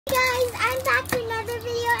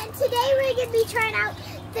to be trying out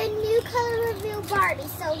the new color reveal Barbie.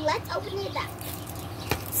 So let's open it up.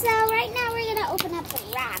 So right now we're going to open up the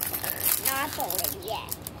wrapper. Not the lid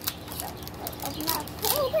yet. So let's open up.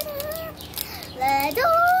 Let's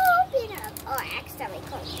open up. Oh, I accidentally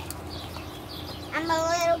closed it. I'm a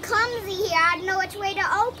little clumsy here. I don't know which way to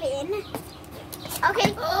open.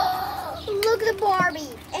 Okay. Look at the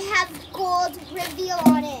Barbie. It has gold reveal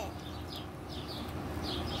on it.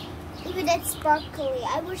 Even it's sparkly.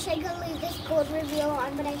 I wish I could leave this gold reveal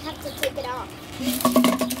on, but I have to take it off.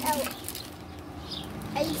 Oh.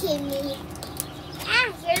 Are you kidding me?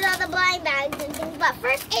 Ah, here's all the blind bags and things. But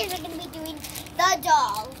first we're going to be doing the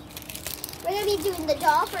doll. We're going to be doing the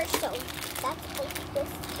doll first. So that's this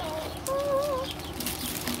doll. Oh.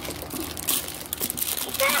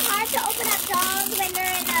 It's kind of hard to open up dolls when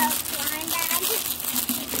they're in a blind bag.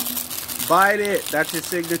 Bite it. That's your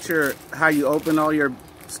signature. How you open all your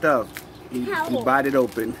stuff. You bite it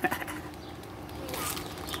open.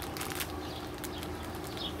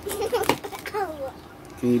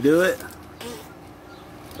 Can you do it?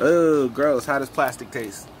 Oh, gross. How does plastic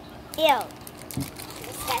taste? Ew.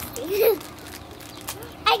 Disgusting.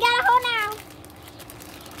 I got a hole now.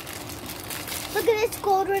 Look at this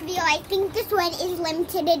gold reveal. I think this one is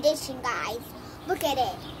limited edition, guys. Look at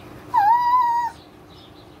it. Oh.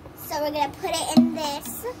 So we're going to put it in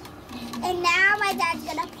this. And now my dad's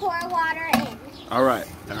going to pour water in. All right.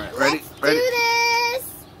 All right. Ready? Let's Ready? do this.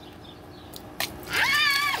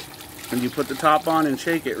 Ah! And you put the top on and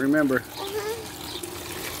shake it, remember. The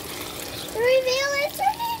reveal is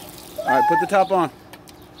turning. All right, put the top on.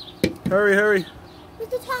 Hurry, hurry.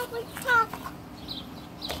 Put the top, put the top.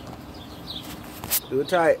 Do it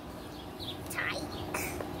tight. Tight.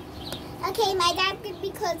 Okay, my dad could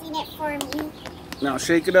be closing it for me. Now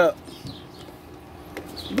shake it up.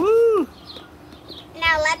 Woo!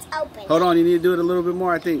 Now let's open. Hold on, you need to do it a little bit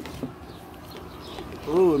more, I think.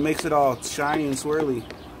 Ooh, it makes it all shiny and swirly.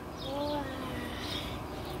 Wow.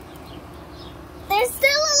 There's still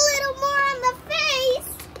a little more on the face.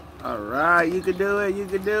 All right, you can do it. You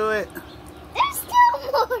can do it. There's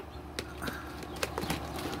still more.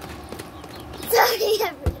 Sorry,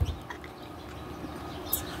 everyone.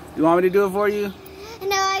 You want me to do it for you?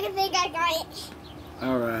 No, I think I got it.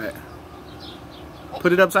 All right.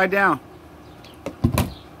 Put it upside down.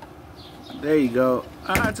 There you go.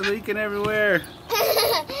 Ah, it's leaking everywhere.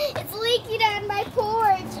 It's leaking on my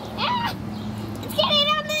porch. Ah, it's getting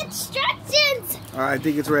on the instructions. All right, I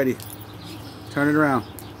think it's ready. Turn it around.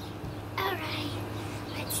 All right,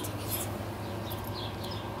 let's do this.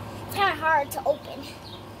 It's kind of hard to open.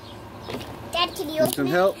 Dad, can you open Need some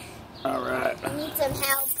it? help? All right. I need some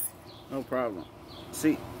help. No problem.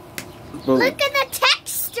 See? Boom. Look at the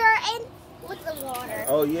texture and with the water.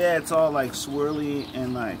 Oh, yeah, it's all like swirly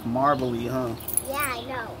and like marbly, huh? Yeah, I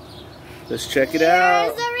know. Let's check it out.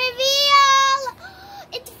 Here's the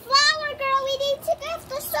reveal. It's Flower Girl. We need to get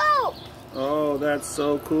the soap. Oh, that's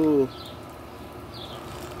so cool.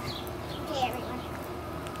 Okay, everyone.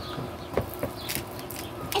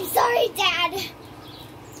 I'm sorry, Dad.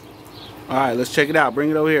 All right, let's check it out. Bring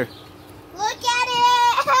it over here. Look at it.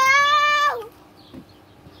 Oh.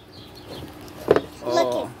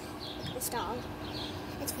 Look at this doll.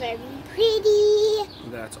 It's very pretty.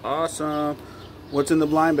 That's awesome. What's in the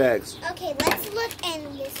blind bags? Okay, let's look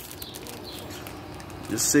in this.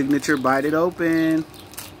 The signature, bite it open.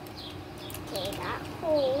 Okay, that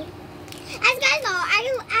hole. As guys know,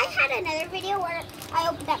 I had another video where I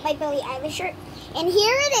opened up my Billie Eilish shirt. And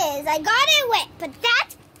here it is. I got it wet, but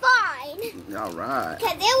that's fine. All right.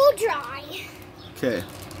 Because it will dry. Okay.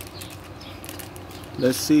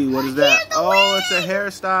 Let's see. What is that? Here's the Oh, it's wig. a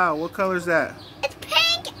hairstyle. What color is that? It's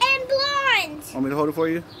pink and blonde. Want me to hold it for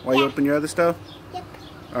you while you Yeah. open your other stuff? Yep.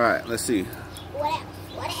 All right. Let's see. What else?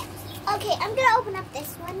 What else? Okay, I'm going to open up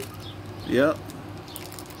this one. Yep.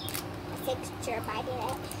 A signature bite it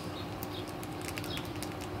up.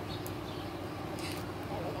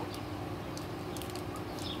 There we go.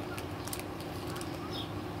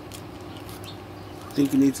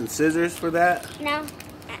 Think you need some scissors for that? No.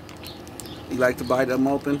 You like to bite them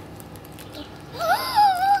open?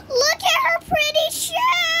 Look at her pretty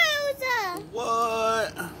shoes.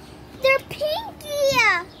 What? They're pinky.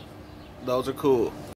 Those are cool.